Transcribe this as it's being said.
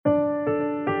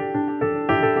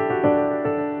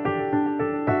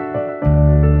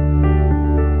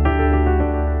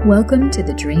Welcome to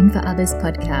the Dream for Others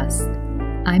podcast.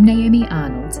 I'm Naomi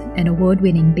Arnold, an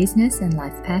award-winning business and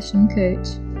life passion coach,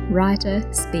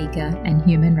 writer, speaker, and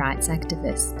human rights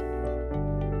activist.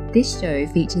 This show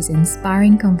features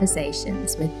inspiring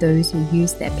conversations with those who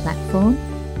use their platform,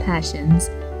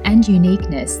 passions, and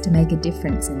uniqueness to make a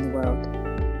difference in the world.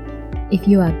 If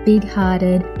you are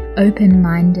big-hearted,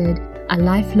 open-minded, a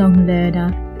lifelong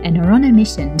learner, and are on a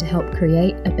mission to help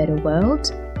create a better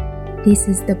world, this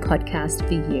is the podcast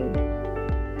for you.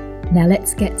 Now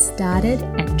let's get started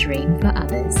and dream for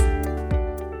others.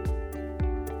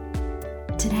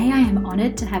 Today I am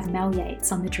honoured to have Mel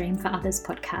Yates on the Dream for Others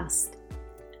podcast.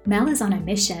 Mel is on a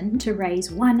mission to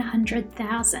raise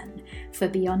 100,000 for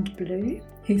Beyond Blue,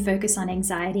 who focus on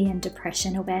anxiety and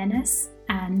depression awareness,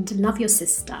 and Love Your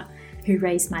Sister, who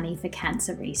raise money for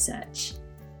cancer research.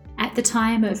 At the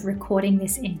time of recording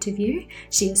this interview,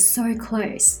 she is so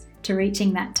close to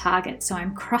reaching that target, so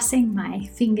I'm crossing my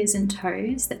fingers and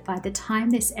toes that by the time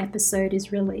this episode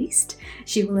is released,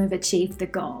 she will have achieved the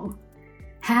goal.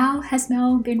 How has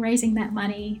Mel been raising that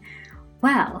money?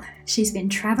 Well, she's been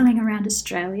travelling around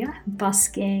Australia,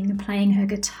 busking, playing her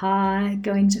guitar,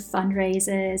 going to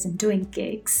fundraisers and doing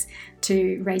gigs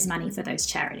to raise money for those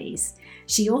charities.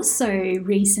 She also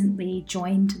recently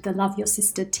joined the Love Your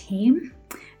Sister team,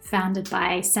 founded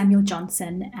by Samuel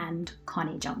Johnson and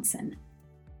Connie Johnson.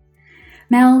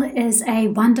 Mel is a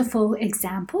wonderful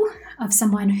example of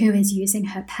someone who is using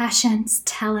her passions,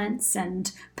 talents,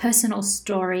 and personal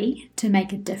story to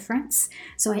make a difference.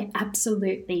 So I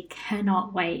absolutely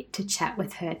cannot wait to chat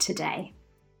with her today.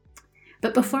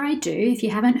 But before I do, if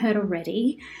you haven't heard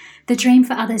already, the Dream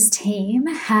for Others team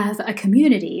have a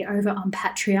community over on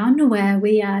Patreon where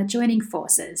we are joining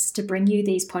forces to bring you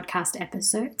these podcast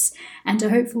episodes and to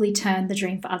hopefully turn the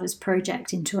Dream for Others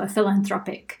project into a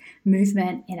philanthropic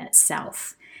movement in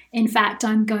itself. In fact,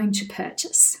 I'm going to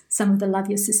purchase some of the Love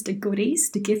Your Sister goodies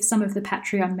to give some of the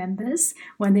Patreon members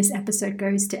when this episode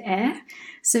goes to air.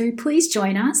 So please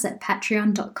join us at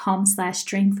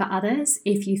patreon.com/dreamforothers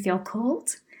if you feel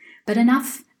called. But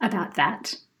enough about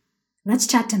that. Let's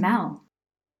chat to Mel.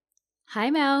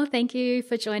 Hi, Mel. Thank you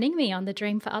for joining me on the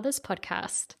Dream for Others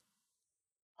podcast.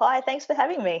 Hi, thanks for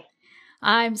having me.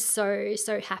 I'm so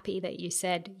happy that you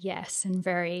said yes and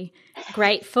very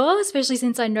grateful, especially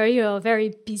since I know you're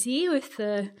very busy with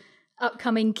the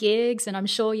upcoming gigs and I'm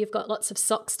sure you've got lots of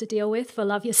socks to deal with for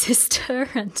Love Your Sister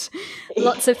and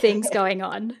lots of things going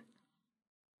on.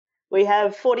 We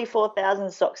have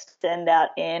 44,000 socks to send out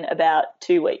in about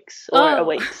 2 weeks or a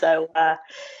week. So,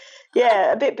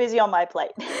 yeah, a bit busy on my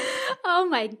plate. Oh,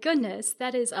 my goodness.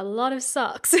 That is a lot of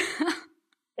socks.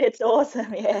 It's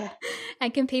awesome, yeah.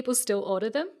 And can people still order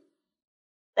them?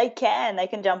 They can. They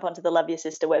can jump onto the Love Your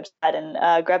Sister website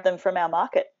and grab them from our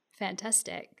market.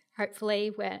 Fantastic.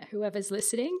 Hopefully whoever's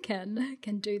listening can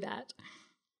do that.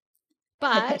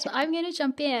 But I'm going to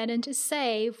jump in and just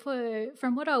say,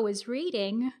 from what I was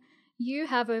reading, you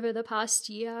have over the past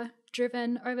year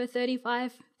driven over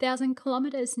 35,000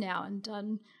 kilometres now and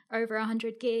done over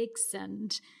 100 gigs,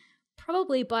 and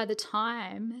probably by the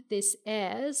time this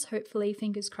airs, hopefully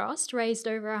fingers crossed, raised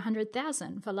over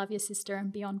 100,000 for Love Your Sister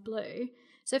and Beyond Blue.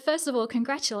 So first of all,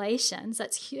 congratulations.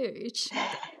 That's huge.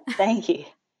 Thank you.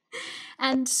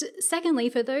 And secondly,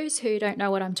 for those who don't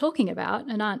know what I'm talking about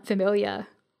and aren't familiar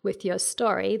with your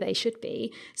story, they should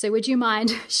be. So would you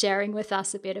mind sharing with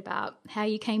us a bit about how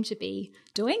you came to be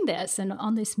doing this and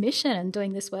on this mission and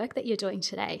doing this work that you're doing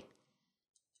today?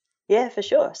 Yeah, for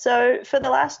sure. So for the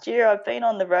last year, I've been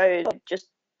on the road, just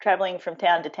traveling from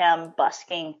town to town,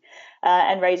 busking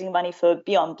and raising money for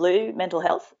Beyond Blue, mental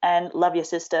health, and Love Your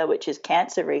Sister, which is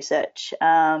cancer research.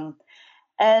 And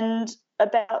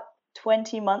about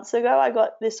 20 months ago, I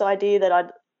got this idea that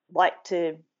I'd like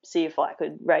to see if I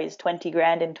could raise 20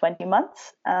 grand in 20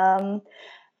 months. And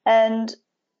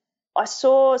I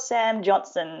saw Sam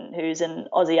Johnson, who's an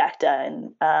Aussie actor,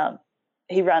 and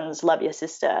he runs Love Your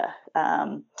Sister.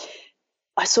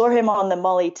 I saw him on the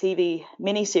Molly TV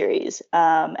miniseries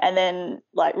and then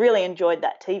really enjoyed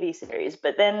that TV series.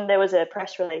 But then there was a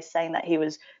press release saying that he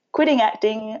was quitting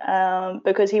acting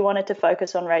because he wanted to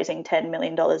focus on raising $10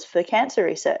 million for cancer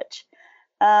research.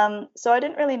 So I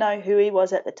didn't really know who he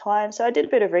was at the time. So I did a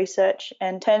bit of research,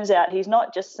 and turns out he's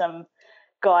not just some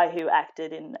guy who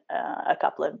acted in a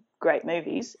couple of great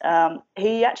movies.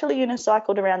 He actually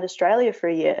unicycled around Australia for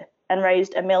a year and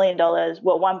raised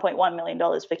 $1.1 million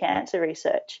for cancer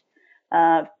research,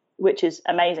 which is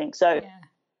amazing. So yeah.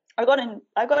 I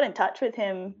got in touch with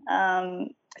him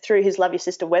through his Love Your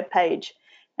Sister webpage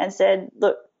and said,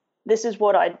 look, this is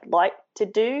what I'd like to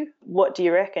do. What do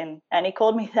you reckon? And he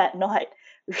called me that night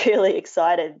really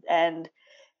excited, and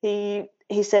he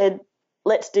said,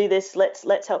 let's do this.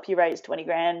 Let's help you raise 20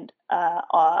 grand.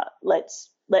 Let's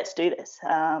do this.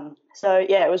 So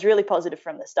yeah, it was really positive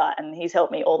from the start, and he's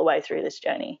helped me all the way through this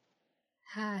journey.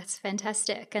 Ah, it's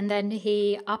fantastic. And then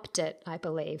he upped it, I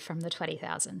believe, from the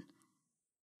 20,000.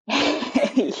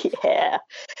 Yeah.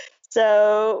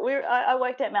 So I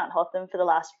worked at Mount Hotham for the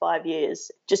last 5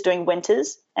 years, just doing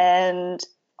winters, and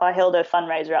I held a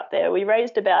fundraiser up there. We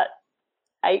raised about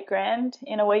 8 grand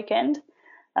in a weekend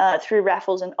through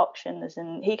raffles and auctions,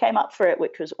 and he came up for it,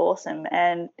 which was awesome.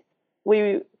 And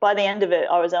by the end of it,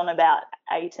 I was on about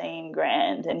 18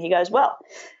 grand, and he goes, well,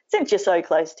 since you're so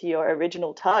close to your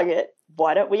original target,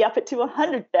 why don't we up it to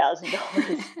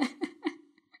 $100,000?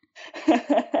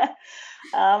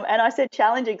 And I said,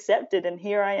 challenge accepted. And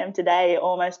here I am today,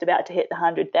 almost about to hit the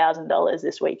 $100,000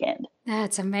 this weekend.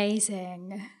 That's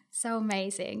amazing. So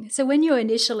amazing. So when you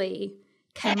initially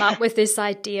came up with this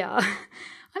idea, I'm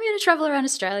going to travel around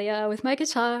Australia with my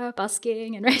guitar,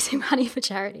 busking and raising money for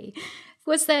charity.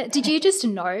 Did you just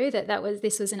know that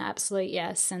this was an absolute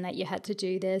yes and that you had to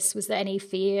do this? Was there any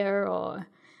fear or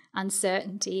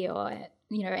uncertainty or,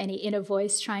 any inner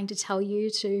voice trying to tell you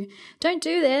to don't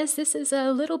do this? This is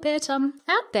a little bit out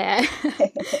there.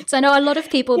 So I know a lot of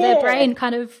people, their brain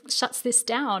kind of shuts this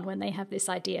down when they have this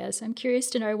idea. So I'm curious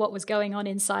to know what was going on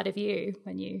inside of you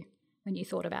when you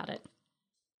thought about it.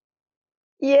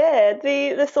 Yeah,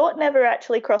 the thought never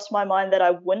actually crossed my mind that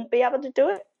I wouldn't be able to do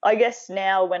it. I guess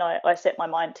now when I set my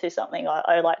mind to something,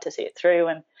 I like to see it through.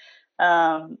 And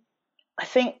I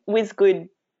think with good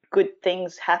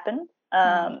things happen.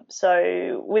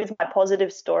 So with my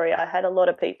positive story, I had a lot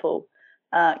of people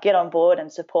get on board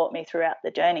and support me throughout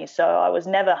the journey. So I was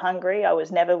never hungry. I was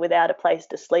never without a place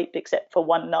to sleep except for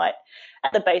one night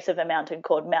at the base of a mountain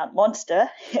called Mount Monster.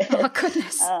 Oh,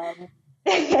 goodness.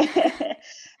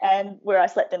 And where I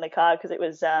slept in the car because it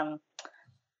was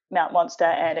Mount Monster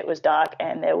and it was dark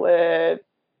and there were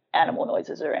animal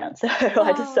noises around. So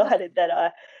I decided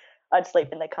that I'd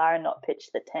sleep in the car and not pitch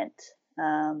the tent.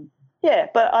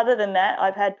 But other than that,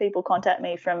 I've had people contact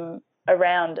me from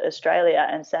around Australia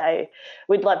and say,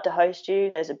 we'd love to host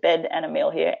you. There's a bed and a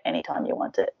meal here anytime you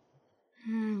want it.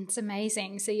 It's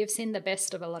amazing. So you've seen the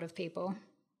best of a lot of people.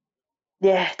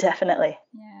 Yeah, definitely.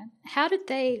 Yeah. How did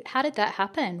that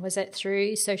happen? Was it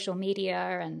through social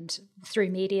media and through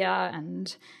media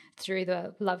and through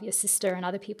the Love Your Sister and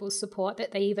other people's support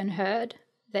that they even heard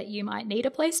that you might need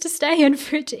a place to stay and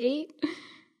food to eat?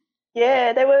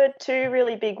 Yeah, there were 2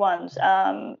 really big ones.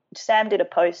 Sam did a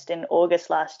post in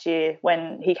August last year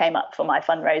when he came up for my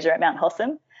fundraiser at Mount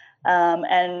Hotham.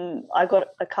 And I got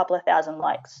a couple of thousand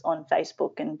likes on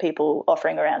Facebook and people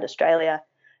offering around Australia.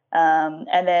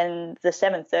 And then the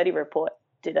 7:30 report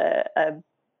did a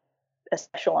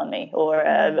special on me,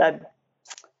 the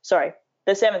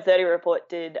 7:30 report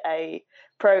did a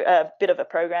bit of a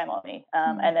program on me.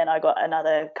 And then I got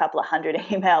another couple of hundred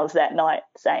emails that night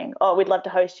saying, oh, we'd love to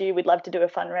host you. We'd love to do a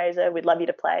fundraiser. We'd love you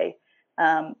to play.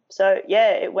 I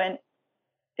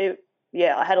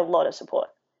had a lot of support.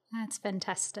 That's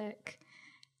fantastic.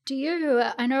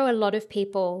 I know a lot of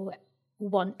people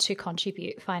want to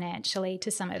contribute financially to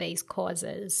some of these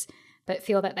causes, but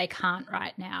feel that they can't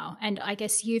right now. And I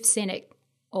guess you've seen it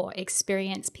or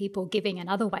experienced people giving in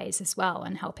other ways as well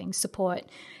and helping support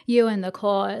you and the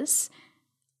cause.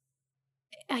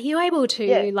 Are you able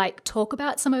to talk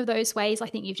about some of those ways? I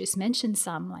think you've just mentioned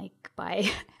some, like by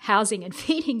housing and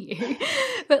feeding you,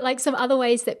 but some other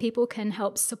ways that people can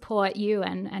help support you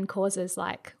and causes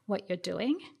like what you're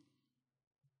doing.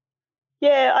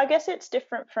 Yeah, I guess it's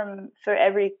different for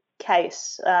every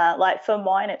case. For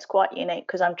mine, it's quite unique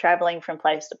because I'm traveling from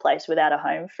place to place without a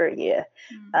home for a year,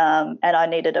 and I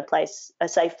needed a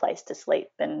safe place to sleep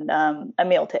and a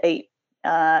meal to eat,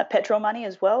 petrol money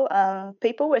as well.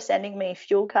 People were sending me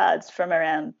fuel cards from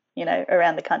around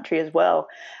the country as well,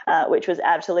 which was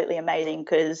absolutely amazing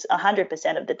because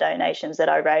 100% of the donations that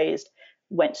I raised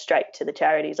went straight to the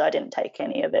charities. I didn't take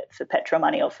any of it for petrol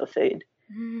money or for food.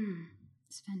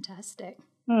 It's fantastic.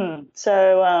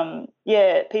 So,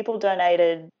 people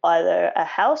donated either a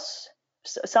house.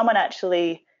 Someone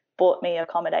actually bought me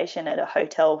accommodation at a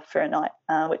hotel for a night,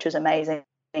 which was amazing.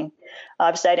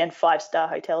 I've stayed in 5-star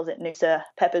hotels at Noosa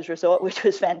Peppers Resort, which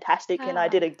was fantastic. And I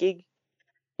did a gig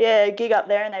up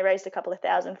there and they raised a couple of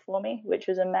thousand for me, which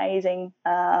was amazing.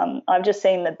 I've just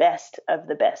seen the best of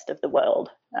the world.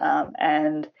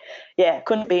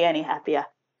 Couldn't be any happier.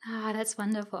 That's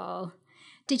wonderful.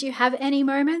 Did you have any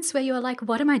moments where you were like,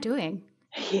 what am I doing?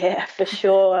 Yeah, for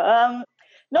sure.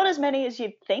 Not as many as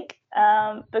you'd think,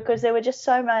 because there were just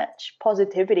so much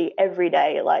positivity every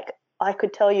day. Like I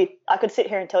could sit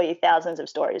here and tell you thousands of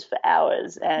stories for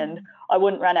hours, and I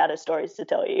wouldn't run out of stories to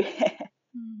tell you.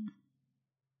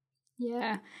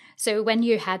 Yeah. So when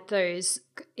you had those,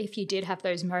 if you did have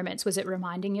those moments, was it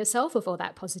reminding yourself of all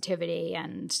that positivity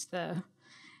and the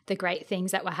great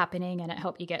things that were happening, and it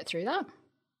helped you get through that?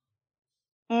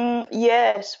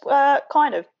 Yes,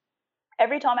 kind of.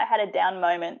 Every time I had a down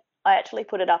moment, I actually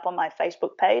put it up on my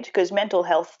Facebook page, because mental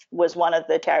health was one of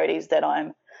the charities that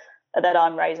I'm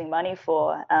raising money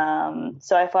for.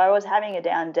 So if I was having a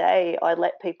down day, I'd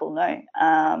let people know.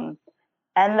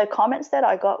 And the comments that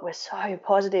I got were so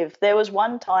positive. There was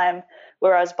one time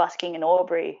where I was busking in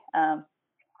Albury,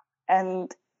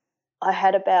 and I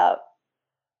had about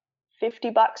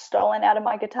 $50 stolen out of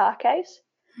my guitar case.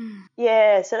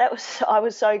 Yeah, so I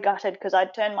was so gutted, because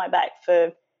I'd turned my back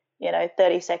for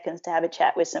 30 seconds to have a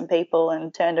chat with some people,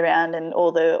 and turned around and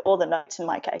all the notes in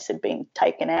my case had been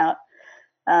taken out.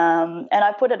 And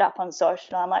I put it up on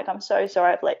social. I'm like, I'm so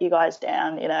sorry I've let you guys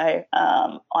down.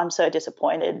 I'm so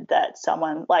disappointed that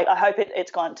someone, like, I hope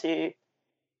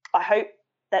I hope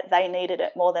that they needed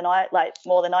it more than I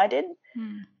did.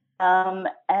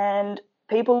 And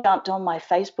people jumped on my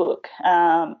Facebook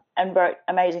and wrote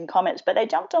amazing comments, but they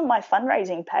jumped on my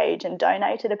fundraising page and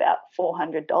donated about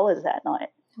 $400 that night.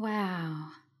 Wow.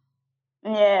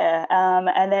 Yeah.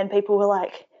 And then people were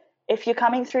like, if you're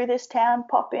coming through this town,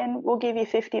 pop in, we'll give you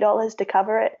 $50 to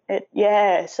cover it.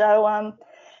 Yeah. So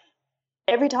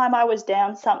every time I was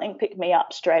down, something picked me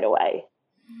up straight away.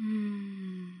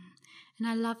 And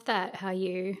I love that, how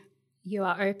you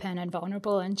are open and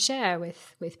vulnerable and share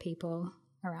with people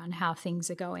around how things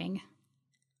are going.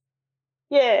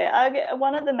 Yeah.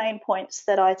 One of the main points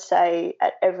that I'd say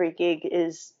at every gig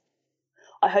is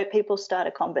I hope people start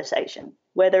a conversation,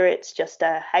 whether it's just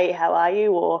a, hey, how are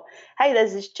you? Or, hey,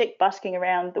 there's this chick busking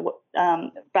around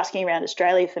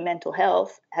Australia for mental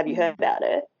health. Have you heard about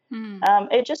it?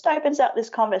 It just opens up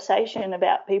this conversation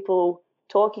about people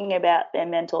talking about their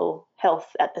mental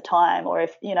health at the time, or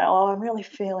if, I'm really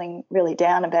feeling really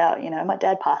down about, my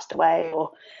dad passed away, or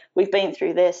we've been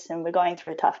through this and we're going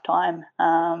through a tough time.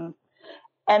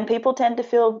 And people tend to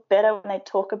feel better when they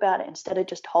talk about it instead of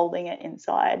just holding it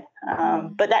inside.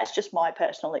 But that's just my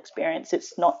personal experience.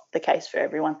 It's not the case for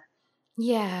everyone.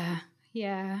 Yeah.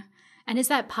 And is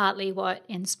that partly what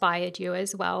inspired you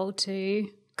as well to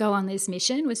go on this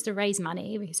mission, was to raise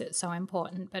money because it's so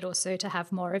important, but also to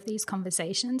have more of these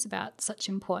conversations about such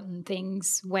important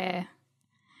things where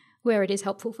it is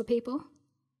helpful for people?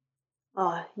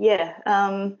 Oh, yeah.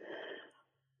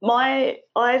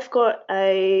 I've got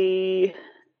a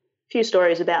few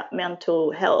stories about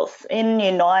mental health. In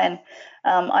Year 9,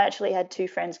 I actually had 2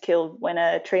 friends killed when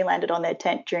a tree landed on their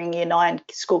tent during Year 9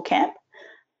 school camp.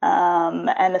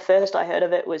 And the first I heard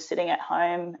of it was sitting at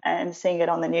home and seeing it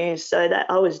on the news, so that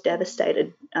I was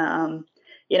devastated. I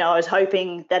was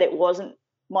hoping that it wasn't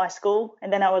my school,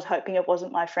 and then I was hoping it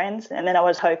wasn't my friends, and then I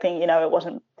was hoping, it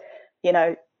wasn't,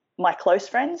 my close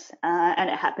friends, and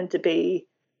it happened to be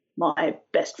my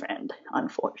best friend,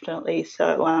 unfortunately.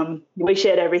 So we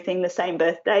shared everything, the same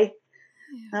birthday.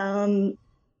 So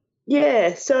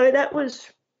that was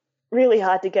really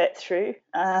hard to get through.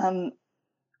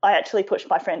 I actually pushed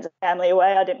my friends and family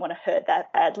away. I didn't want to hurt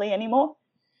that badly anymore.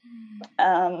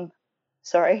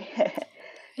 Sorry.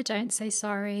 Don't say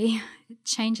sorry. It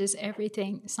changes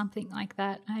everything, something like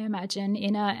that. I imagine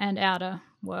inner and outer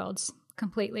worlds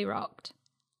completely rocked.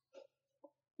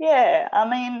 Yeah, I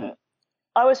mean,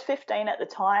 I was 15 at the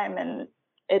time, and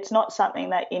it's not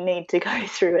something that you need to go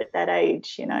through at that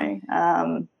age,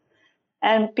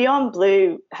 and Beyond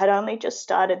Blue had only just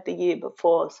started the year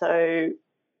before, so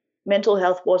mental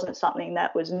health wasn't something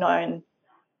that was known.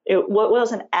 It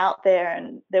wasn't out there,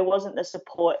 and there wasn't the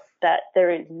support that there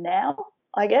is now,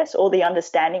 I guess, or the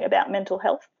understanding about mental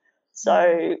health.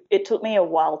 So it took me a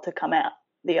while to come out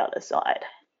the other side.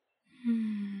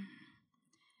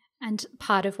 And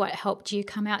part of what helped you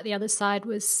come out the other side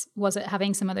was it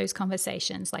having some of those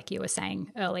conversations like you were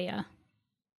saying earlier?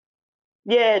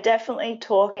 Yeah, definitely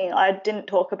talking. I didn't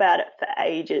talk about it for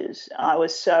ages. I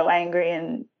was so angry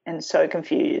and so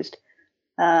confused.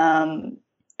 And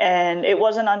it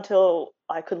wasn't until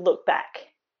I could look back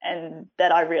and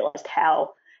that I realized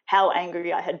how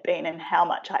angry I had been and how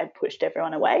much I had pushed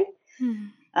everyone away.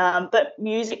 But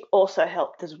music also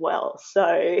helped as well.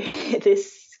 So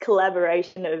this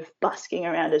collaboration of busking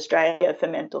around Australia for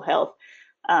mental health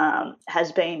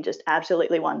has been just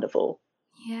absolutely wonderful.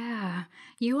 Yeah,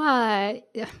 you are,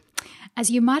 as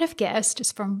you might have guessed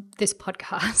just from this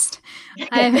podcast,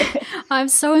 I'm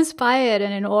so inspired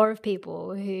and in awe of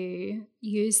people who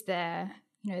use their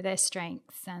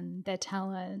strengths and their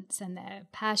talents and their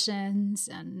passions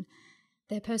and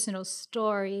their personal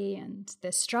story and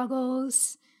their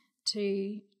struggles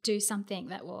to do something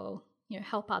that will,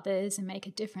 help others and make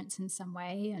a difference in some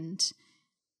way. And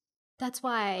that's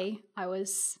why I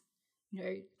was,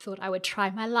 thought I would try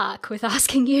my luck with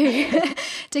asking you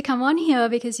to come on here,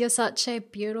 because you're such a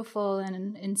beautiful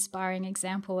and inspiring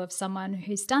example of someone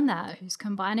who's done that, who's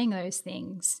combining those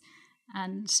things.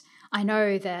 And I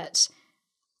know that,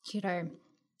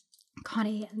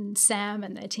 Connie and Sam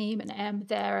and their team and Em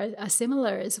there are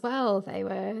similar as well. They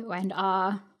were and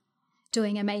are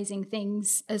doing amazing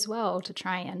things as well to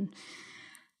try and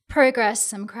progress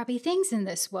some crappy things in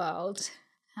this world.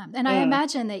 And I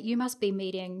imagine that you must be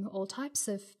meeting all types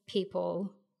of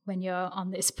people when you're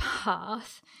on this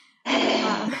path,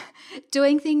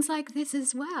 doing things like this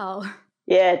as well.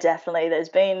 Yeah, definitely. There's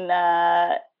been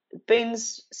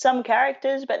some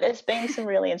characters, but there's been some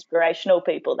really inspirational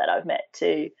people that I've met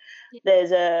too. Yeah.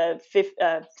 There's a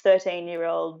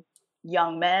 13-year-old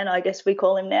young man, I guess we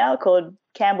call him now, called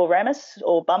Campbell Ramis,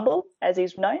 or Bumble as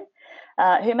he's known,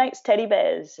 who makes teddy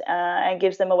bears and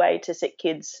gives them away to sick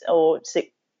kids or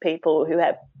sick people who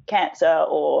have cancer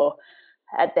or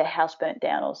had their house burnt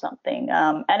down or something.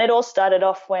 And it all started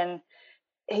off when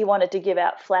he wanted to give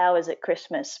out flowers at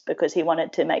Christmas because he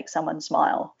wanted to make someone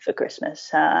smile for Christmas.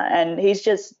 And he's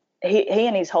just, he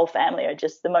and his whole family are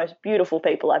just the most beautiful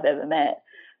people I've ever met.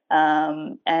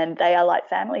 And they are like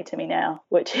family to me now,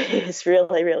 which is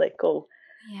really, really cool.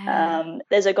 Yeah.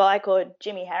 There's a guy called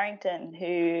Jimmy Harrington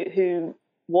who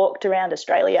walked around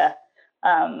Australia,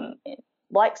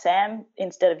 like Sam,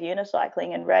 instead of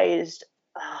unicycling, and raised,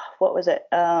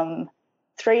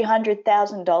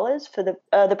 $300,000 for the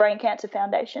Brain Cancer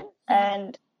Foundation.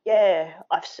 And I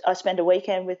spent a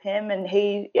weekend with him, and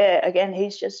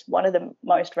he's just one of the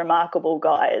most remarkable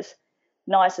guys,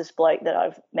 nicest bloke that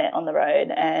I've met on the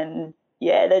road. And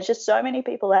there's just so many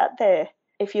people out there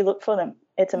if you look for them.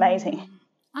 It's amazing.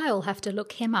 I'll have to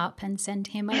look him up and send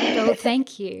him a little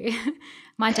thank you.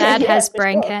 My dad has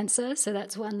brain cancer, so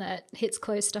that's one that hits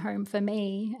close to home for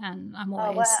me, and I'm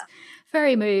always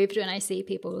very moved when I see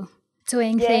people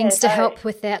doing things to help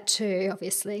with that too,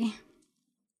 obviously.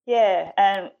 Yeah,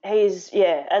 and he's,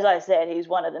 as I said, he's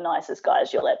one of the nicest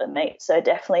guys you'll ever meet, so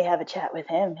definitely have a chat with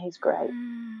him. He's great.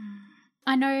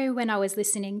 I know when I was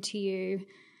listening to you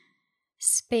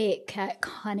speak at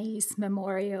Connie's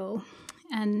memorial,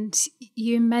 and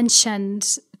you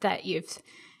mentioned that you've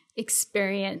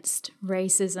experienced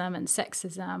racism and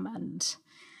sexism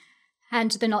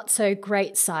and the not so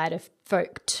great side of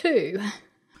folk too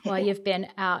while you've been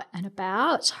out and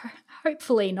about,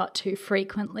 hopefully not too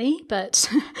frequently, but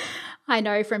I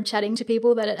know from chatting to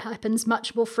people that it happens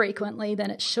much more frequently than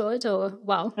it should,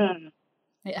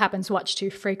 it happens much too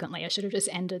frequently. I should have just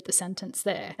ended the sentence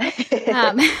there.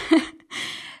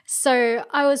 So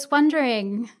I was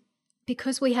wondering,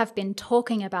 because we have been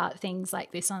talking about things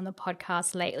like this on the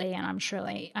podcast lately, and I'm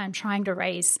trying to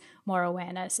raise more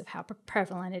awareness of how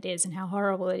prevalent it is and how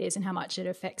horrible it is and how much it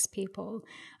affects people.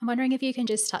 I'm wondering if you can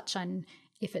just touch on,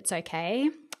 if it's okay,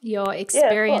 your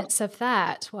experience of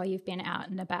that while you've been out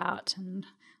and about, and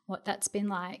what that's been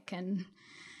like, and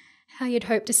how you'd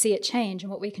hope to see it change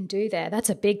and what we can do there. That's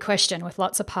a big question with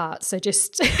lots of parts, so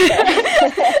just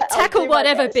tackle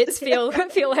whatever bits feel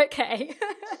okay.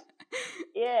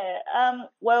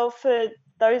 Well, for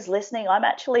those listening, I'm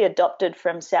actually adopted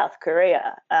from South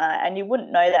Korea, and you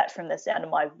wouldn't know that from the sound of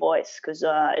my voice because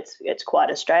it's quite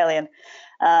Australian.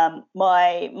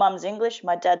 My mum's English,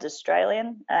 my dad's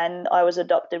Australian, and I was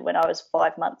adopted when I was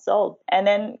 5 months old. And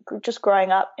then just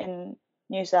growing up in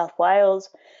New South Wales,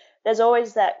 there's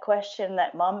always that question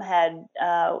that mum had,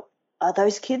 are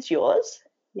those kids yours,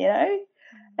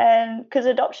 And because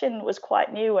adoption was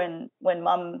quite new when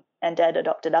mum and dad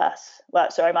adopted us.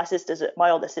 Well, sorry, my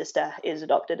older sister is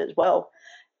adopted as well,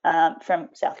 from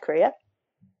South Korea.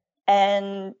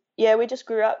 And we just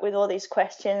grew up with all these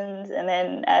questions. And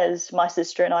then as my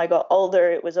sister and I got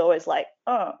older, it was always like,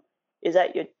 oh, is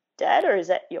that your dad or is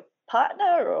that your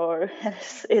partner? Or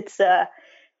it's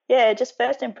just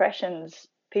first impressions.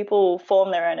 People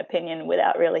form their own opinion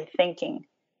without really thinking,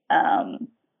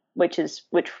 which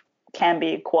can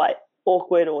be quite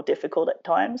awkward or difficult at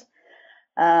times.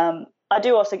 I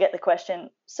do also get the question,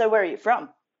 so where are you from?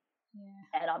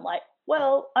 And I'm like,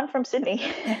 well, I'm from Sydney.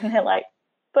 And they're like,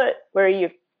 but where are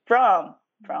you from?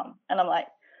 And I'm like,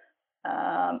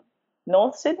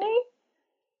 North Sydney,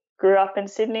 grew up in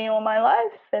Sydney all my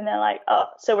life. And they're like, oh,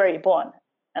 so where are you born?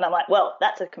 And I'm like, well,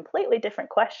 that's a completely different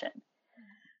question.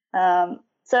 I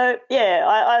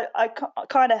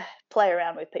kind of play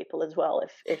around with people as well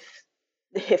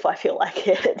if I feel like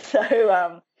it.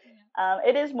 So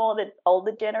it is more the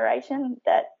older generation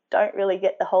that don't really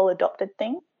get the whole adopted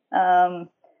thing.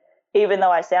 Even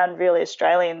though I sound really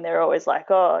Australian, they're always like,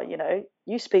 oh, you know,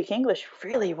 you speak English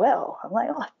really well. I'm like,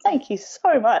 oh, thank you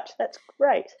so much. That's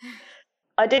great.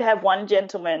 I did have one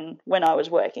gentleman when I was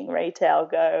working retail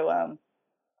go,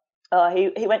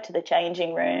 he went to the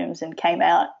changing rooms and came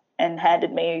out and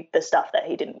handed me the stuff that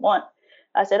he didn't want.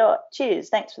 I said, oh, cheers,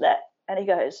 thanks for that. And he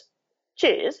goes,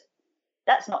 cheers?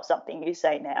 That's not something you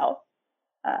say now.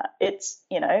 It's,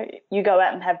 you know, you go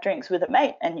out and have drinks with a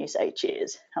mate and you say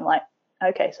cheers. I'm like,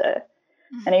 okay, sir.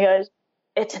 And he goes,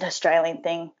 it's an Australian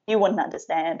thing. You wouldn't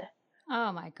understand.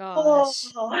 Oh, my gosh.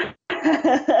 Oh.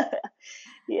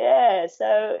 Yeah,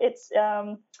 so it's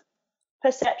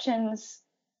perceptions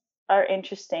are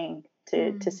interesting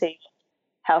to see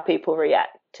how people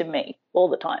react to me all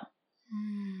the time.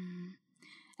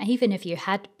 And even if you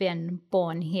had been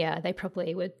born here, they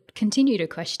probably would continue to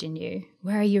question you.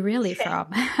 Where are you really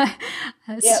from?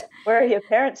 Yeah, where are your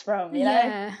parents from? You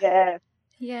know?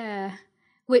 Yeah.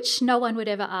 Which no one would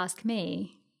ever ask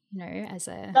me. You know, as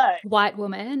a white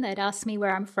woman, they'd ask me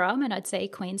where I'm from and I'd say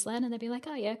Queensland and they'd be like,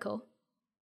 oh, yeah, cool.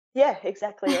 Yeah,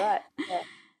 exactly right.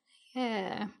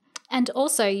 Yeah. And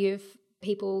also you've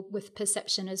people with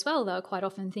perception as well, they'll quite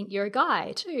often think you're a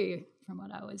guy too, from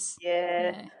what I was.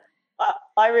 Yeah.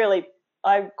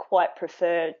 I quite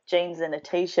prefer jeans and a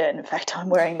T-shirt. In fact, I'm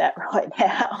wearing that right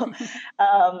now.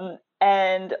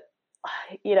 And,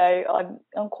 you know,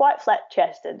 I'm quite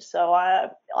flat-chested, so I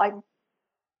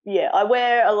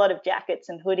wear a lot of jackets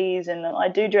and hoodies and I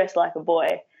do dress like a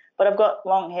boy, but I've got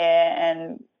long hair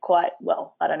and I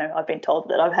don't know, I've been told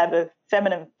that I have a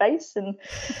feminine face and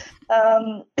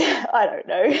I don't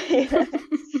know.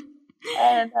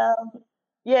 And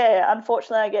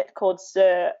unfortunately I get called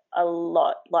sir a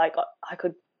lot. Like I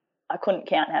couldn't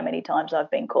count how many times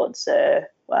I've been called sir.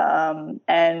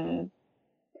 And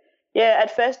yeah,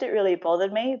 at first it really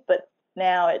bothered me, but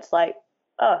now it's like,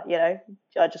 oh, you know,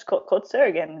 I just called sir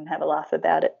again and have a laugh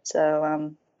about it.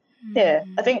 So,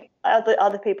 I think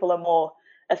other people are more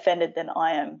offended than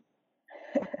I am.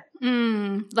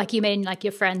 Like you mean like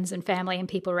your friends and family and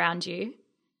people around you?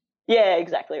 Yeah,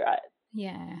 exactly right.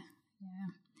 Yeah.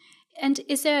 And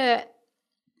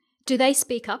do they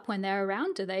speak up when they're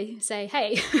around? Do they say,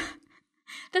 hey,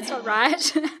 that's not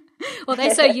right? Or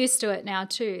they're so used to it now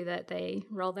too that they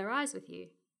roll their eyes with you?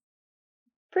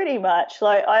 Pretty much.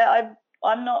 Like I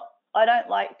don't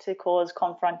like to cause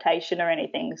confrontation or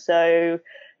anything. So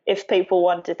if people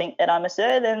want to think that I'm a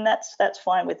sir, then that's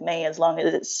fine with me as long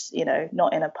as it's, you know,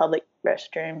 not in a public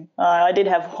restroom. I did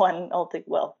have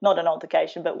not an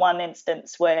altercation, but one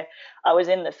instance where I was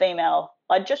in the female.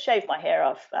 I'd just shaved my hair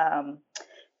off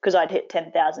because I'd hit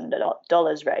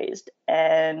 $10,000 raised,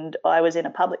 and I was in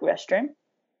a public restroom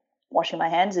washing my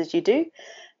hands as you do,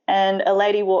 and a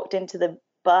lady walked into the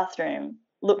bathroom,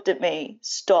 looked at me,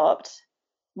 stopped,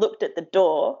 looked at the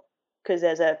door because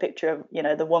there's a picture of, you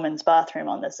know, the woman's bathroom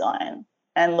on the sign,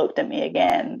 and looked at me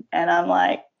again. And I'm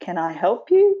like, can I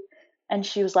help you? And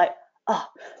she was like, oh,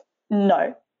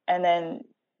 no. And then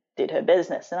did her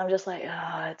business. And I'm just like,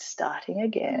 oh, it's starting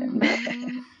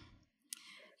again.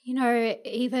 You know,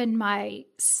 even my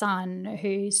son,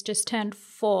 who's just turned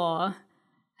 4,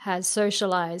 has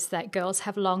socialized that girls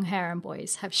have long hair and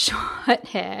boys have short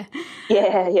hair.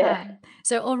 Yeah.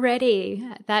 So already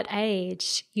at that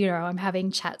age, you know, I'm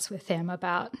having chats with him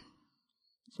about,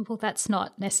 well, that's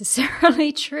not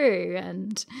necessarily true.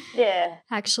 And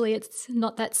actually it's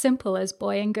not that simple as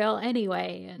boy and girl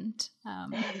anyway. And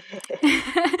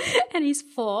and he's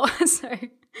 4. So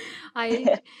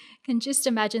I can just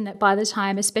imagine that by the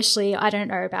time, especially, I don't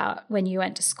know about when you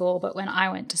went to school, but when I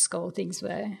went to school, things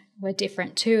were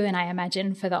different too. And I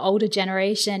imagine for the older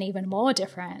generation, even more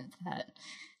different, that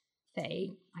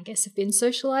they, I guess, have been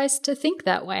socialized to think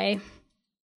that way.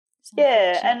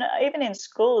 Yeah, and even in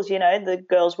schools, you know, the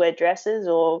girls wear dresses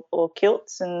or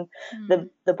kilts, and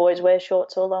the boys wear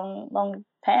shorts or long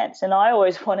pants. And I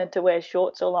always wanted to wear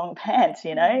shorts or long pants,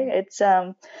 you know. It's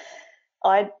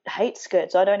I hate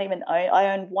skirts. I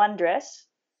owned one dress,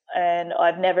 and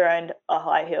I've never owned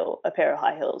a pair of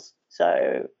high heels.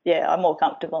 So, yeah, I'm more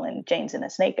comfortable in jeans and a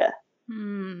sneaker.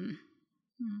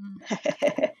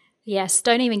 Yes,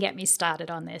 don't even get me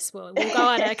started on this. We'll go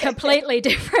on a completely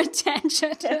different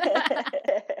tangent.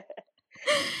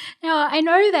 Now, I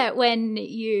know that when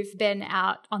you've been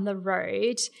out on the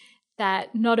road,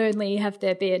 that not only have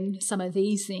there been some of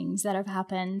these things that have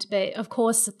happened, but of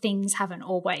course things haven't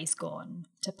always gone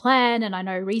to plan. And I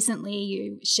know recently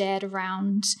you shared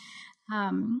around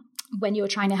when you were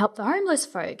trying to help the homeless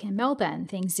folk in Melbourne,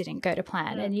 things didn't go to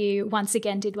plan. And you once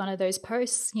again did one of those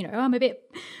posts, you know, I'm a bit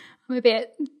I'm a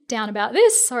bit down about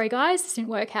this. Sorry, guys, this didn't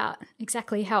work out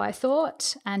exactly how I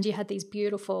thought. And you had these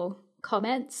beautiful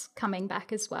comments coming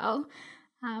back as well.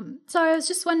 So I was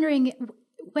just wondering,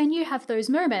 when you have those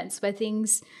moments where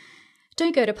things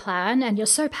don't go to plan and you're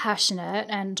so passionate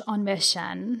and on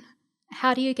mission,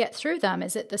 how do you get through them?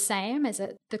 Is it the same? Is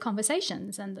it the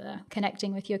conversations and the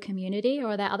connecting with your community, or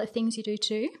are there other things you do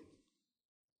too?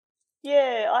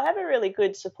 Yeah, I have a really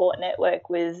good support network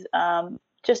with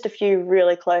just a few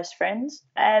really close friends,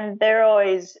 and they're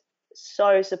always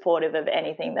so supportive of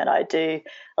anything that I do.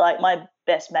 Like my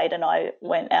best mate and I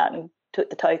went out and took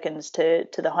the tokens to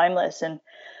the homeless, and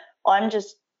I'm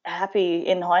just happy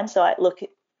in hindsight, look,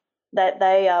 that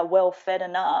they are fed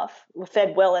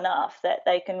well enough that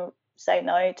they can say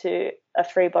no to a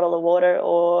free bottle of water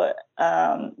or,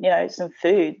 some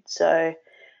food. So,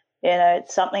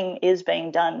 something is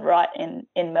being done right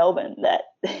in Melbourne, that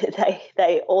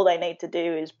they all they need to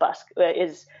do is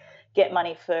get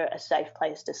money for a safe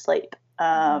place to sleep.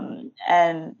 And,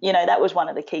 that was one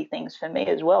of the key things for me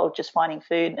as well, just finding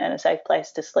food and a safe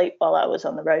place to sleep while I was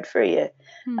on the road for a year.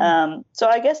 So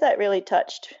I guess that really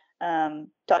touched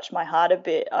my heart a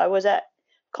bit. I was at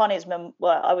Connie's,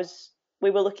 we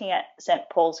were looking at St.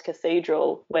 Paul's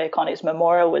Cathedral where Connie's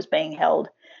memorial was being held,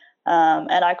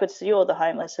 and I could see all the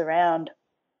homeless around.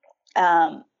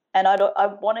 And I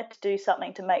wanted to do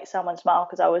something to make someone smile,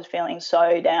 because I was feeling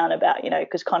so down about,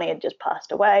 because Connie had just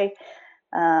passed away.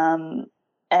 And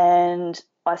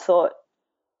I thought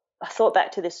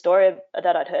back to this story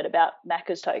that I'd heard about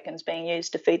Macca's tokens being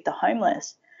used to feed the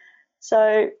homeless.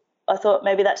 So I thought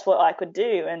maybe that's what I could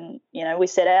do. And, we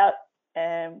set out,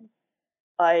 and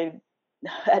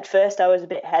at first I was a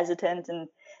bit hesitant, and,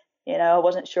 I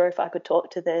wasn't sure if I could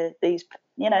talk to these,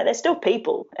 they're still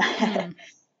people.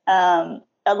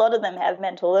 A lot of them have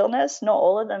mental illness. Not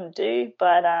all of them do,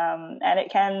 but and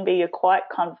it can be quite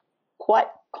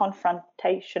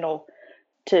confrontational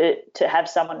to have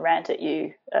someone rant at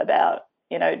you about,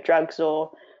 drugs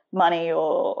or money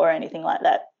or anything like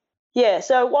that. Yeah.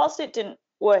 So whilst it didn't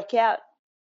work out,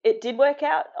 it did work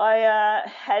out. I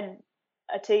had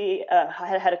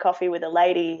I had a coffee with a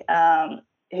lady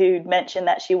who mentioned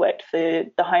that she worked for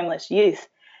the homeless youth,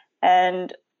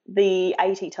 and the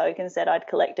 80 tokens that I'd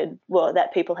collected,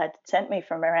 that people had sent me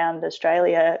from around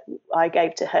Australia, I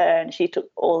gave to her, and she took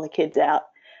all the kids out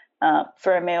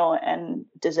for a meal and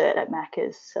dessert at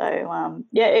Macca's. So,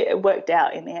 it worked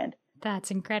out in the end. That's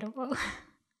incredible.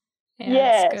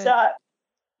 Throughout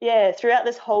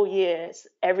this whole year,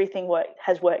 everything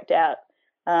has worked out.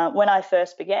 When I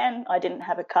first began, I didn't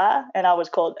have a car, and I was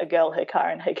called a girl, her car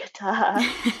and her guitar.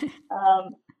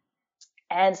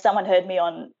 And someone heard me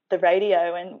on the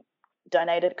radio and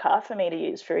donated a car for me to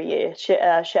use for a year,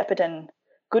 Shepparton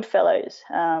Goodfellows,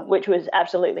 which was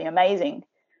absolutely amazing.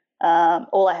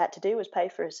 All I had to do was pay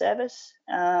for a service,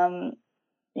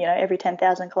 every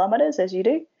 10,000 kilometres, as you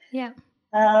do. Yeah.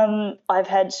 I've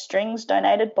had strings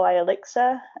donated by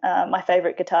Elixir, my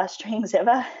favourite guitar strings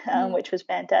ever, which was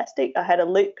fantastic. I had a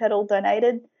loop pedal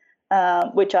donated,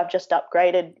 which I've just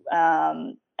upgraded,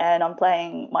 and I'm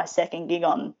playing my second gig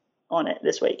on it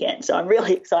this weekend. So I'm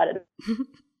really excited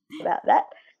about that.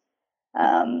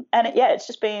 It's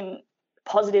just been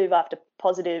positive after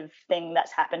positive thing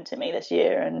that's happened to me this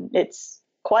year, and it's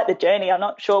quite the journey. I'm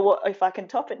not sure if I can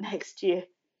top it next year.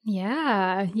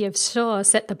 Yeah, you've sure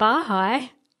set the bar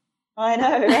high. I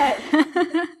know, right?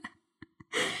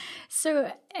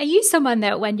 So are you someone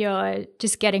that when you're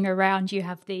just getting around, you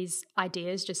have these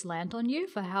ideas just land on you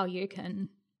for how you can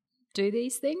do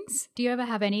these things? Do you ever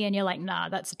have any and you're like, nah,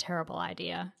 that's a terrible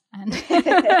idea? And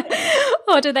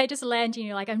or do they just land you and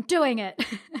you're like, I'm doing it?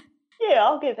 Yeah,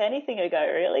 I'll give anything a go,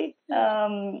 really.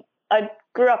 I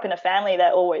grew up in a family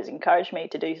that always encouraged me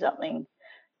to do something.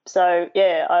 So,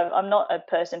 yeah, I'm not a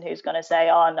person who's going to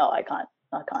say, oh, no, I can't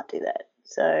do that.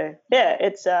 So, yeah,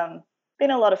 it's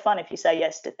been a lot of fun if you say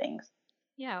yes to things.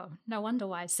 Yeah, no wonder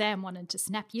why Sam wanted to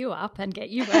snap you up and get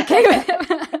you working with him.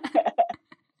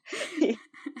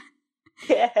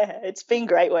 Yeah, it's been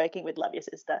great working with Love Your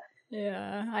Sister.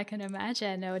 Yeah, I can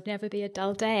imagine. There would never be a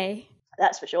dull day.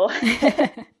 That's for sure.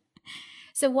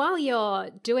 So while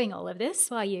you're doing all of this,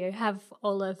 while you have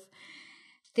all of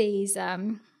these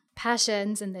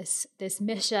passions and this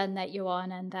mission that you're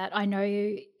on, and that I know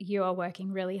you are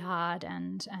working really hard,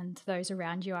 and those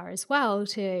around you are as well,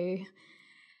 to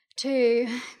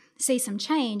see some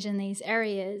change in these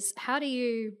areas, how do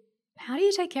you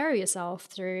take care of yourself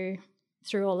through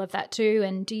all of that too?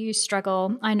 And do you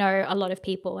struggle? I know a lot of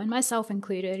people, and myself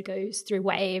included, goes through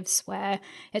waves where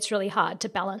it's really hard to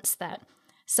balance that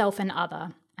self and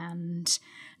other and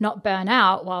not burn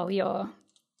out while you're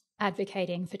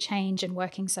advocating for change and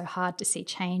working so hard to see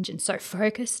change and so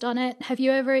focused on it. Have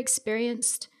you ever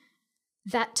experienced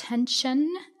that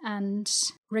tension? And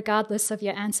regardless of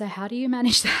your answer, how do you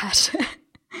manage that?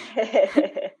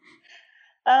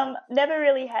 Never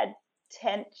really had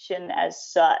tension as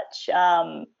such.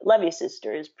 Love Your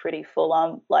Sister is pretty full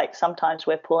on. Like sometimes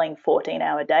we're pulling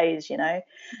 14-hour days, you know.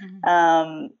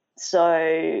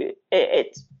 So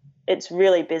it's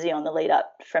really busy on the lead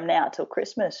up from now till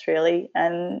Christmas, really.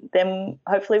 And then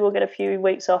hopefully we'll get a few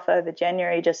weeks off over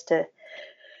January just to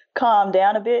calm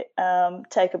down a bit,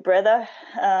 take a breather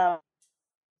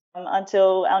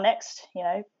until our next, you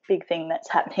know, big thing that's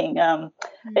happening.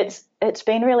 It's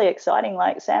been really exciting.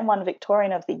 Like Sam won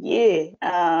Victorian of the Year,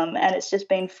 and it's just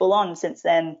been full on since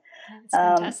then.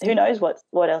 Who knows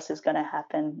what else is going to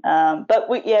happen? But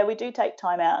we do take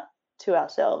time out to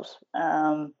ourselves.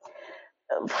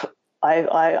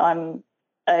 I'm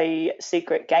a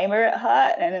secret gamer at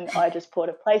heart, and I just bought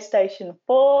a PlayStation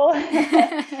 4.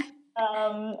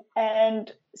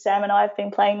 And Sam and I have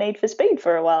been playing Need for Speed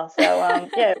for a while. So,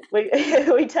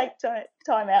 we take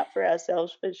time out for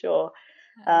ourselves for sure.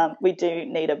 We do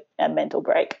need a mental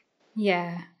break.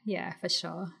 Yeah, for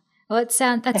sure. Well,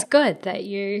 that's good that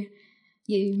you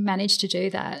managed to do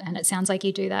that, and it sounds like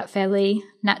you do that fairly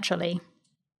naturally.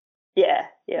 Yeah.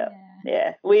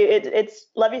 It's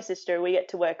Love Your Sister. We get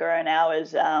to work our own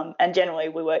hours, and generally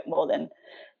we work more than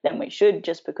we should,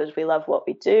 just because we love what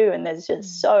we do. And there's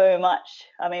just so much.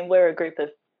 I mean, we're a group of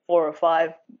 4 or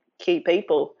 5 key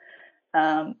people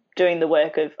doing the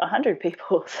work of 100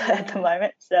 people at the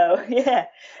moment. So yeah.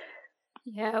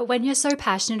 When you're so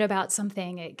passionate about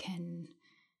something, it can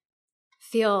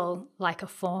feel like a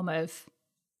form of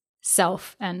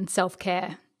self and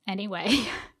self-care anyway,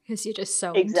 because you're just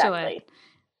so into it.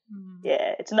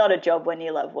 Yeah, it's not a job when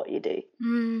you love what you do.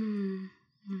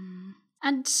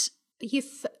 And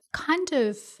you've kind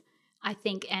of, I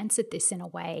think, answered this in a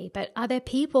way, but are there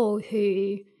people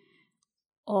who,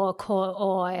 or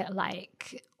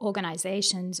like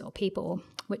organizations or people,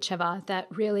 whichever, that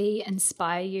really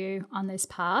inspire you on this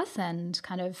path and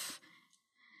kind of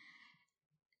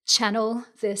channel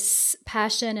this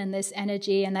passion and this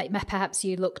energy, and that perhaps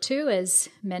you look to as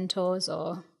mentors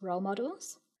or role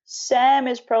models? Sam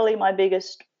is probably my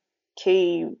biggest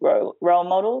key role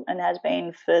model, and has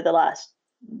been for the last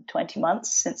 20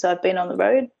 months since I've been on the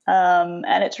road.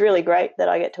 And it's really great that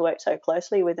I get to work so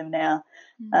closely with him now.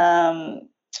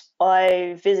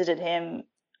 I visited him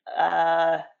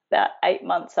about 8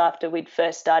 months after we'd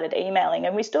first started emailing,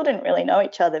 and we still didn't really know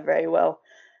each other very well.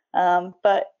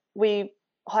 But we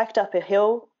hiked up a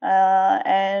hill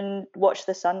and watched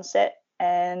the sunset,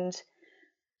 and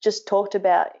just talked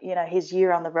about, you know, his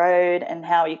year on the road and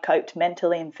how he coped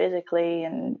mentally and physically,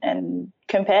 and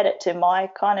compared it to my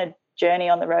kind of journey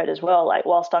on the road as well. Like,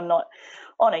 whilst I'm not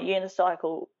on a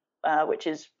unicycle, which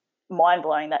is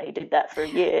mind-blowing that he did that for a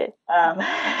year,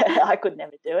 I could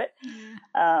never do it.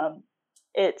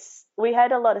 We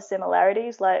had a lot of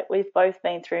similarities. Like, we've both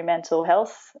been through mental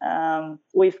health.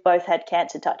 We've both had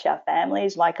cancer touch our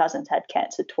families. My cousin's had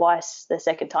cancer twice. The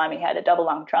second time he had a double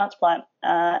lung transplant,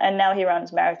 and now he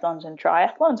runs marathons and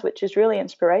triathlons, which is really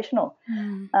inspirational.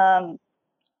 You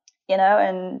know,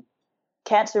 and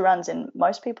cancer runs in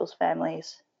most people's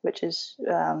families, which is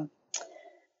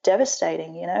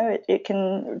devastating. You know, it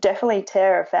can definitely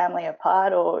tear a family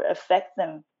apart or affect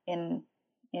them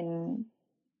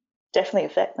definitely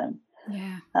affect them.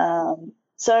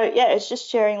 It's just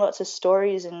sharing lots of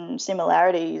stories and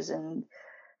similarities, and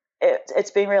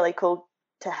it's been really cool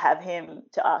to have him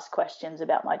to ask questions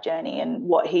about my journey and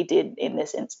what he did in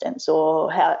this instance, or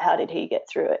how did he get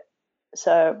through it.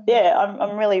 So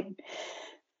I'm really,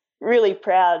 really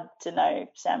proud to know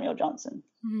Samuel Johnson.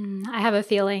 I have a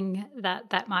feeling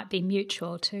that might be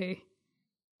mutual too.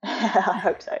 I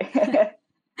hope so.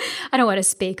 I don't want to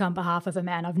speak on behalf of a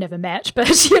man I've never met,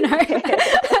 but, you know,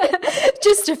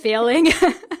 just a feeling.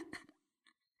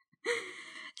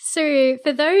 So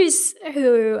for those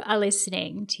who are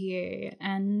listening to you,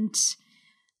 and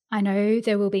I know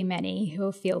there will be many who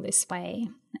will feel this way,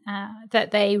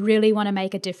 that they really want to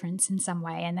make a difference in some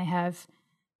way and they have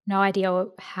no idea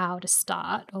how to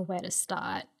start or where to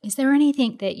start, is there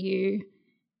anything that you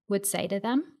would say to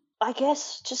them? I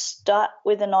guess just start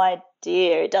with an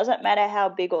idea. It doesn't matter how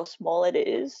big or small it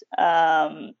is.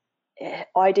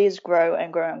 Ideas grow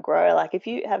and grow and grow. Like, if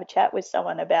you have a chat with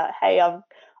someone about, hey, I've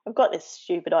got this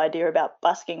stupid idea about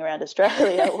busking around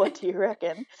Australia, what do you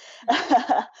reckon?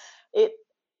 It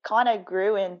kind of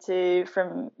grew into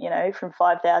from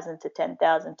 5,000 to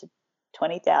 10,000 to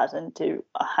 20,000 to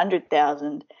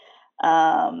 100,000.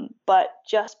 But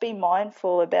just be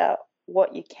mindful about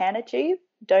what you can achieve.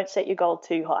 don't set your goal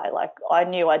too high. Like, I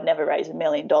knew I'd never raise $1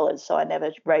 million, so I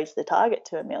never raised the target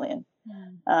to $1 million.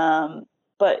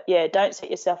 But yeah, don't set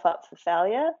yourself up for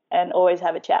failure, and always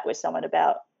have a chat with someone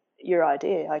about your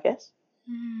idea, I guess.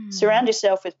 Surround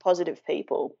yourself with positive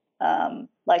people.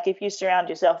 Like, if you surround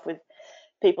yourself with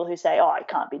people who say, oh, it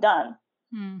can't be done,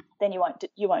 then you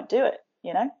won't do it,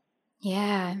 you know?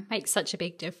 Yeah, it makes such a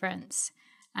big difference.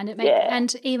 And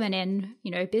and even in,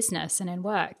 business and in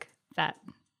work, that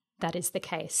is the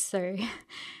case. So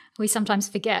we sometimes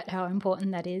forget how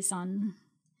important that is on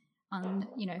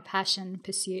passion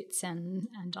pursuits and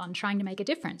on trying to make a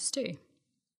difference too.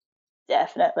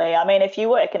 Definitely. I mean, if you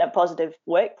work in a positive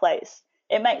workplace,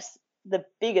 it makes the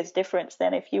biggest difference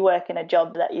than if you work in a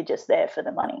job that you're just there for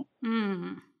the money.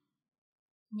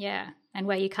 Yeah, and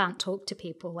where you can't talk to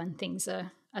people when things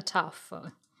are tough.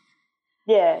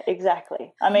 Yeah,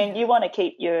 exactly. I mean, you want to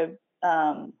keep your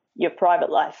private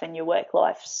life and your work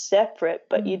life separate,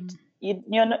 but you're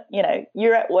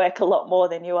at work a lot more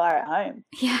than you are at home.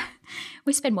 Yeah,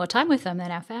 we spend more time with them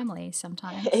than our families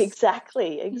sometimes.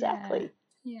 Exactly.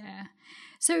 Yeah.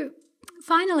 So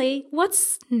finally,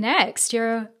 what's next?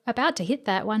 You're about to hit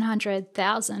that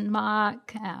 100,000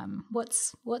 mark.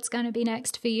 What's going to be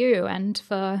next for you and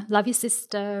for Love Your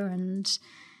Sister, and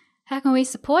how can we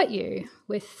support you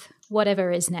with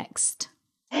whatever is next?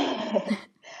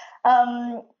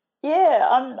 I'm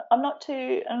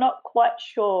not quite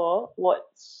sure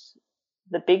what's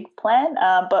the big plan,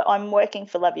 but I'm working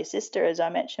for Love Your Sister, as I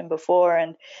mentioned before,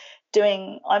 and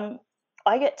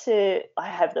I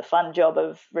have the fun job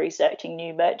of researching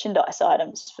new merchandise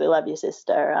items for Love Your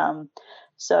Sister.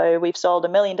 So we've sold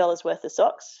 $1 million worth of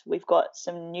socks. We've got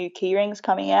some new key rings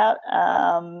coming out,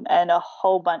 and a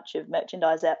whole bunch of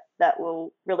merchandise that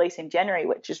will release in January,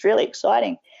 which is really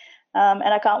exciting. And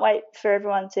I can't wait for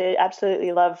everyone to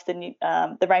absolutely love the new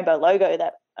the rainbow logo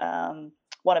that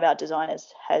one of our designers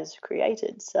has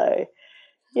created. So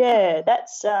yeah,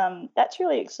 that's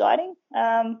really exciting.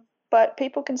 But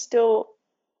people can still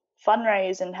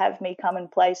fundraise and have me come and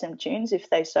play some tunes if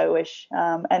they so wish.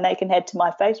 And they can head to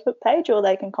my Facebook page, or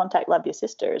they can contact Love Your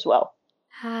Sister as well.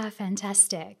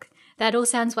 Fantastic. That all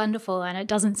sounds wonderful, and it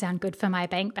doesn't sound good for my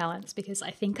bank balance, because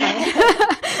I think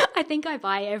I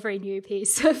buy every new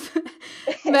piece of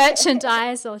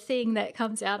merchandise or thing that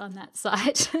comes out on that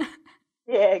site.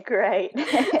 Yeah, great.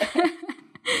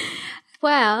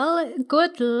 Well,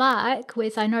 good luck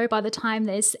with, I know by the time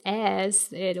this airs,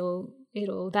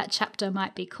 that chapter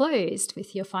might be closed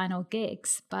with your final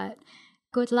gigs, but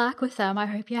good luck with them. I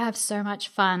hope you have so much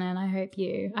fun, and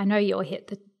I know you'll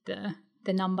hit the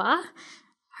number.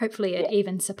 Hopefully it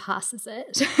even surpasses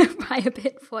it by a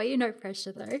bit for you. No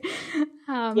pressure though.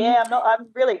 I'm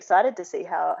really excited to see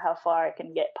how far I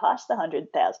can get past the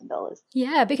 $100,000.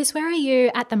 Yeah, because where are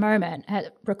you at the moment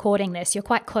at recording this? You're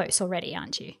quite close already,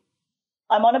 aren't you?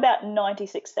 I'm on about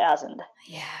 96,000.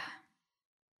 Yeah.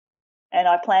 And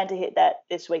I plan to hit that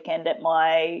this weekend at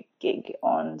my gig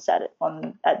on Saturday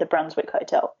at the Brunswick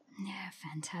Hotel. Yeah,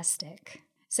 fantastic.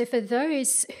 So for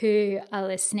those who are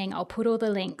listening, I'll put all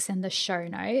the links in the show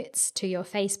notes to your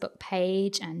Facebook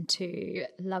page and to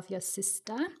Love Your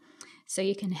Sister. So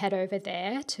you can head over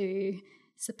there to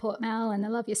support Mel and the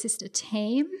Love Your Sister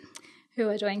team, who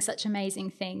are doing such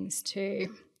amazing things to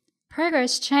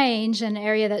progress change, an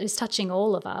area that is touching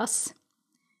all of us.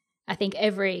 I think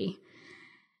every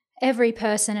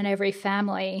person and every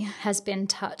family has been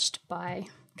touched by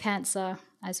cancer,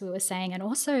 as we were saying, and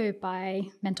also by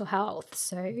mental health.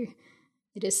 So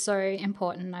it is so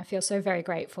important. I feel so very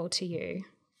grateful to you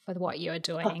for what you're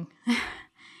doing.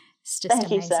 It's just amazing.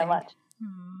 Thank you so much.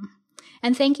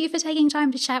 And thank you for taking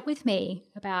time to chat with me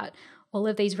about all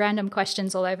of these random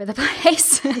questions all over the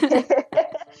place.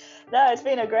 No, it's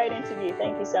been a great interview.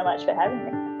 Thank you so much for having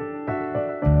me.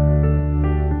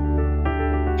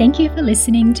 Thank you for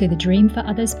listening to the Dream for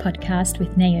Others podcast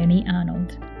with Naomi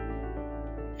Arnold.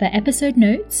 For episode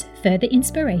notes, further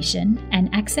inspiration, and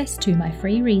access to my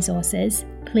free resources,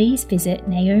 please visit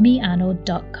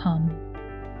naomiarnold.com.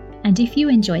 And if you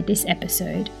enjoyed this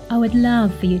episode, I would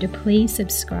love for you to please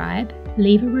subscribe,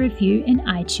 leave a review in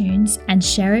iTunes, and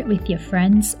share it with your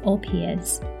friends or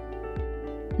peers.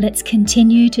 Let's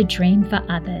continue to dream for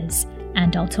others,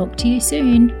 and I'll talk to you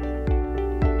soon.